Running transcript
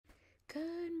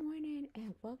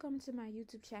welcome to my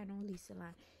YouTube channel, Lisa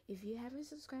Line. If you haven't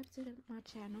subscribed to my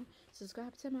channel,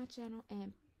 subscribe to my channel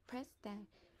and press that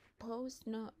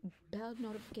bell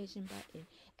notification button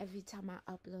every time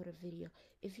I upload a video.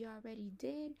 If you already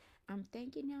did, I'm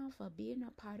thanking y'all for being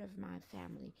a part of my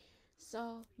family.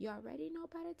 So you already know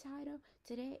by the title,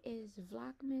 today is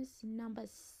Vlogmas number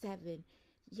 7.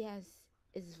 Yes,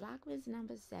 it's Vlogmas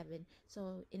number 7.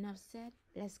 So enough said,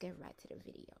 let's get right to the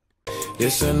video.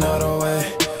 It's another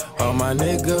way. All my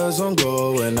niggas on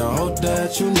go, and I hope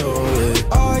that you know it.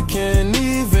 I can't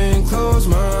even close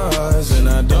my eyes, and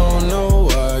I don't know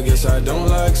why. Guess I don't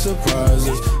like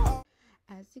surprises.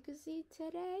 As you can see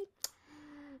today,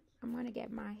 I'm gonna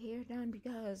get my hair done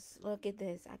because look at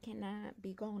this. I cannot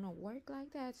be going to work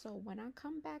like that. So when I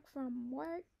come back from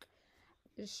work,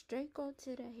 just straight go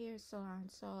to the hair salon.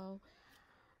 So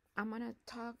I'm gonna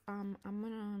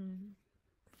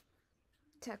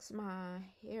text my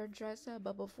hairdresser,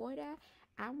 but before that,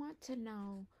 I want to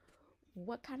know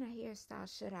what kind of hairstyle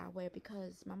should I wear,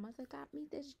 because my mother got me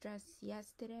this dress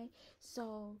yesterday.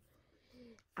 So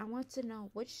I want to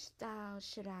know which style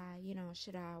should I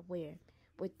wear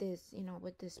with this,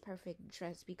 with this perfect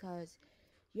dress, because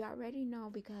you already know,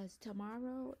 because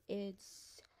tomorrow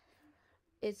it's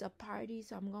a party.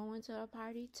 So I'm going to a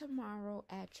party tomorrow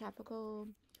at Tropical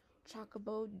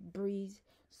Breeze.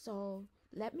 So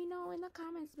let me know in the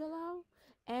comments below,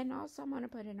 and also I'm gonna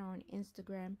put it on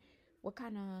Instagram what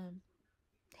kind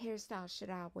of hairstyle should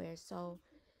I wear. So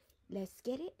let's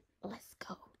get it, let's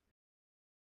go.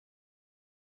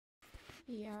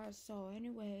 Yeah, so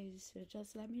anyways,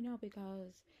 just let me know,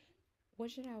 because what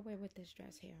should I wear with this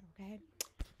dress here? Okay,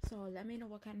 so let me know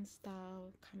what kind of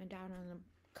style, comment down on the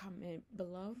comment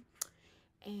below,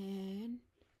 and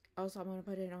also I'm gonna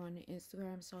put it on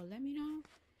Instagram. So let me know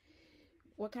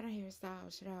what kind of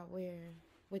hairstyle should I wear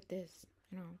with this,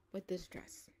 with this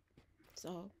dress.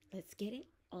 So let's get it,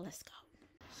 let's go.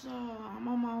 So I'm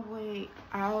on my way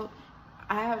out.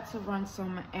 I have to run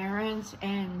some errands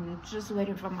and just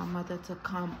waiting for my mother to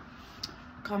come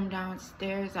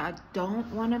downstairs. I don't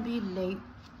want to be late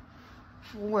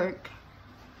for work,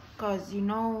 because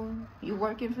you're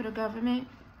working for the government.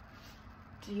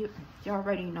 You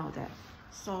already know that.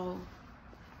 So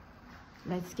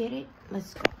let's get it,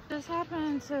 let's go. Just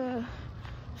happened to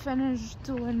finish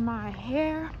doing my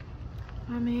hair.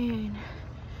 I mean,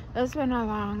 it's been a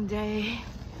long day,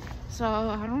 so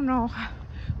I don't know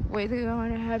where they're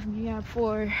going to have me at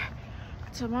for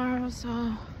tomorrow.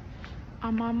 So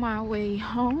I'm on my way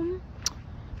home.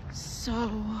 So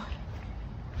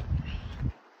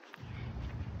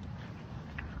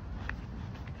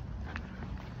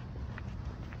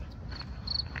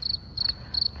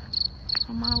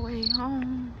on my way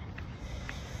home.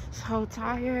 So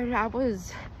tired. I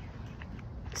was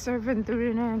surfing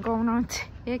through it and going on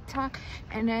TikTok,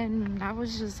 and then I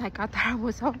was just like, I thought I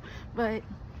was home, but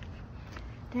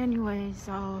anyway,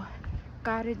 so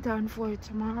got it done for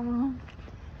tomorrow.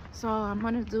 So I'm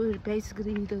gonna do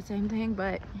basically the same thing,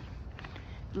 but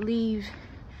leave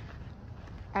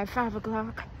at 5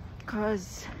 o'clock,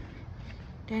 because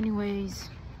anyways,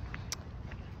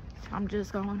 I'm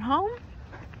just going home,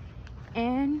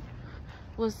 and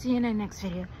we'll see you in the next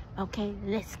video. Okay,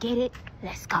 let's get it,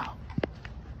 let's go.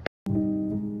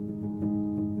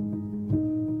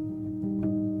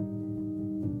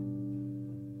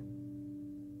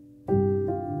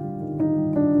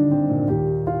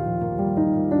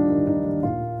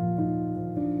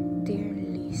 Dear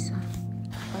Lisa,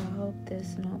 I hope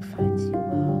this note finds you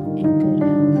well, in good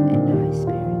health and high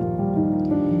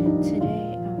spirit.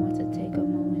 Today, I want to take a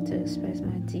moment to express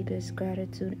my deepest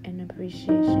gratitude and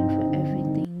appreciation for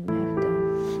everything you have done.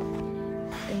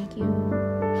 Thank you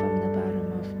from the bottom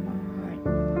of my heart,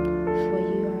 for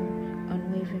your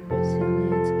unwavering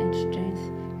resilience and strength.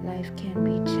 Life can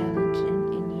be challenging,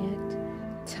 and yet,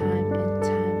 time and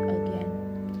time again,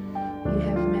 you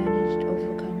have managed to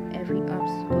overcome every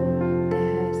obstacle that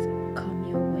has come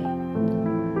your way.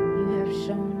 You have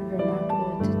shown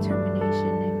remarkable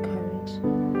determination and courage,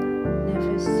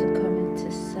 never succumbing to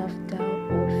self-doubt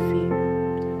or fear.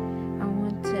 I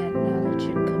want to acknowledge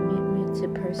your commitment to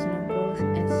personal growth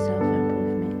and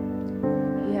self-improvement.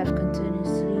 You have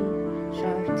continuously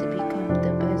strived to become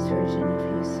the best version of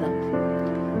yourself,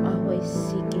 always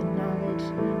seeking knowledge,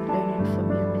 learning from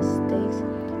your mistakes,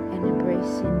 and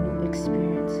embracing new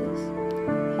experiences.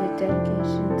 Your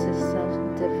dedication to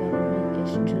self-development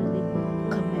is truly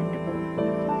commendable.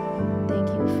 Thank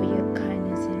you for your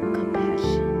kindness and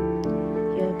compassion.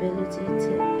 Your ability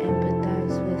to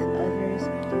empathize with others,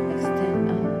 extend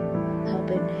a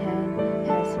helping hand,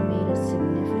 has made a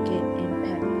significant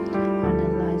impact on the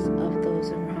lives of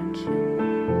those around you.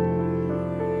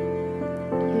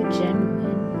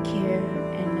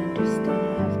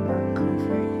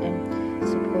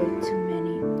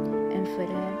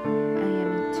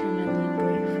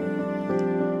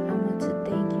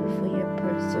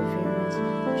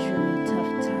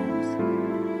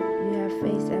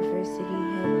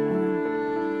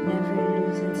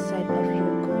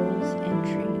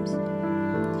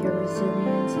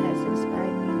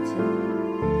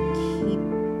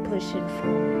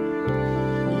 forward,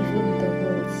 even the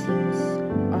road seems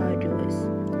arduous.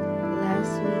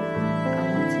 Lastly, I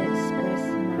want to express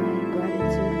my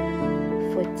gratitude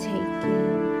for taking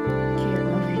care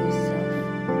of yourself,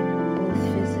 both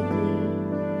physically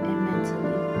and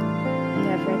mentally. You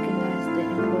have recognized the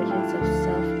importance of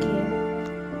self-care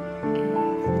and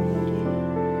have made it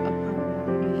a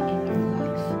priority in your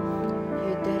life.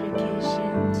 Your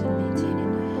dedication to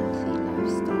maintaining a healthy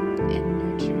lifestyle and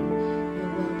nurturing your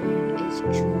well-being is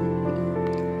truly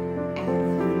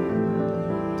admirable.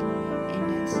 In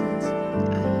that sense, I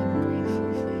am grateful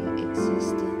for your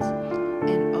existence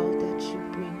and all that you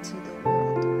bring to the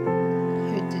world.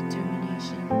 Your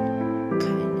determination,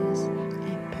 kindness,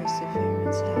 and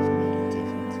perseverance have made a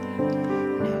difference,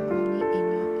 not only in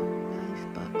your own life,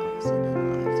 but also in the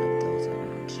lives of those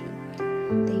around you.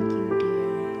 Thank you, dear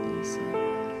Lisa,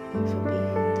 for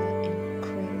being the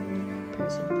incredible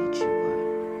person that you are.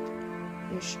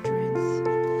 Your strength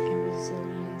and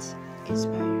resilience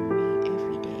inspire me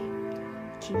every day.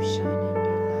 Keep shining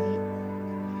your light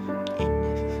and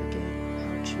never forget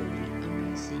how truly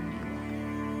amazing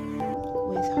you are.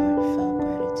 With heartfelt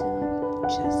gratitude,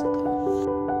 Jessica.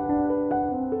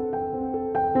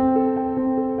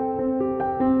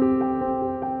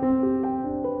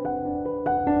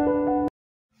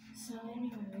 So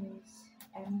anyways,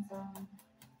 Amazon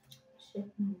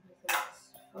shipped me with this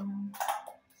phone.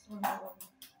 So I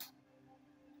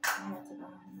had to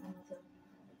buy another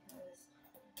one because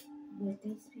with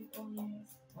these people here,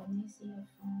 when they see a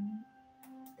phone,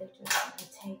 they just want to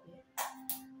take it.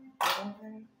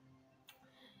 However,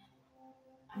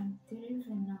 I didn't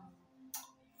even know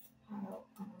how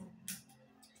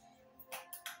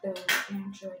the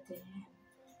Android didn't have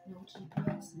no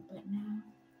GPS, but now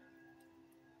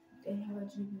they have a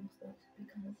GPS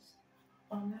because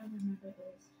all I remember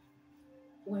is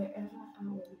wherever I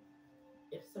would,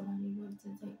 if somebody were to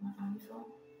take my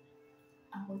iPhone,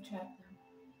 I would track them.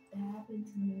 That happened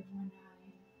to me when I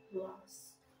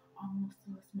almost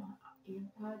lost my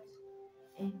AirPods,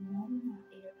 and one of my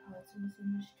AirPods was in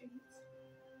the streets.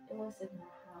 It was in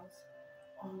my house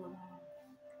all around.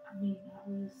 I mean, I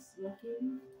was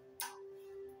looking,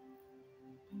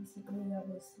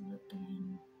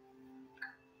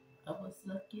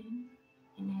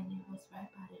 and then it was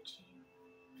right by the chair.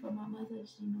 For my mother,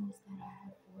 she knows that I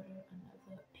had ordered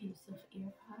another piece of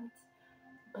AirPods,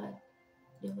 but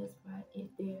it was right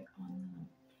there on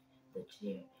the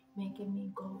chair, making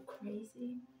me go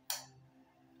crazy,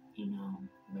 with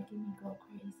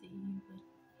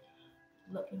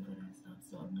looking for that stuff.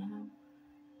 So now,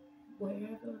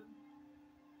 wherever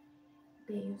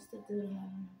they used to do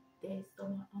that, they stole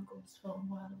my uncle's phone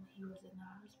while he was in the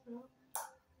hospital,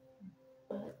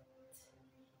 but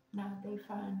now they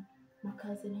find, my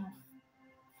cousin have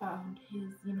found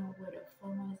his, where the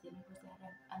phone was, and it was at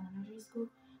elementary school.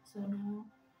 So now,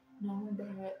 knowing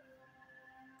that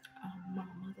my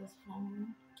mother's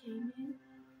phone came in,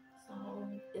 so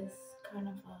it's kind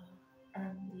of a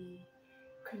early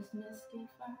Christmas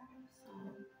gift for her. So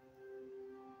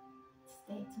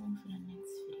stay tuned for the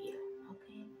next video,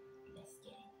 okay? Let's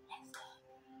get it. Let's go.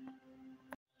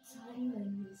 So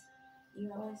anyways,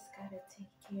 you always gotta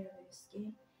take care of your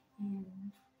skin,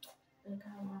 and look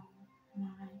how long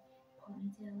my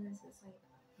ponytail is. It's like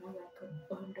more like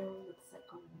a bundle, looks like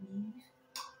a weave.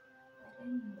 But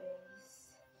anyways,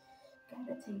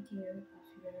 gotta take care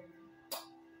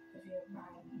of your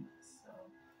body, so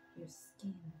your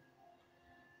skin.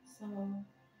 So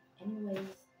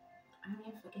anyways, I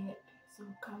didn't forget, so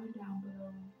comment down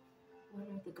below what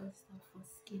are the good stuff for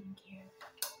skincare.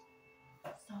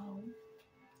 So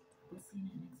we'll see you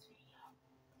in the next video.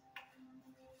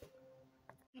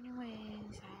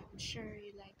 Anyways, I'm sure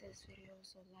you like this video,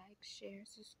 so like, share,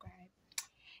 subscribe,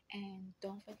 and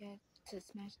don't forget to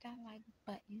smash that like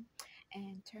button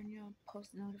and turn your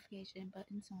post notification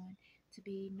buttons on to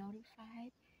be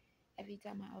notified every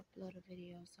time I upload a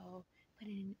video. So put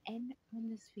an end on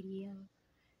this video.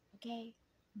 Okay,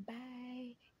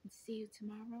 bye, and see you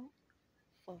tomorrow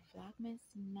for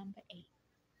Vlogmas number 8.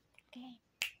 Okay.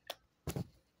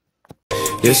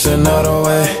 It's another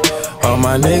way. All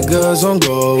my niggas on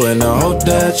go, and I hope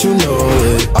that you know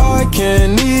it. I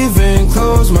can't even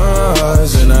close my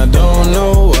eyes, and I don't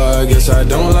know why. Guess I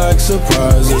don't like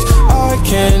surprises. I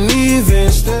can't even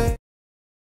stay.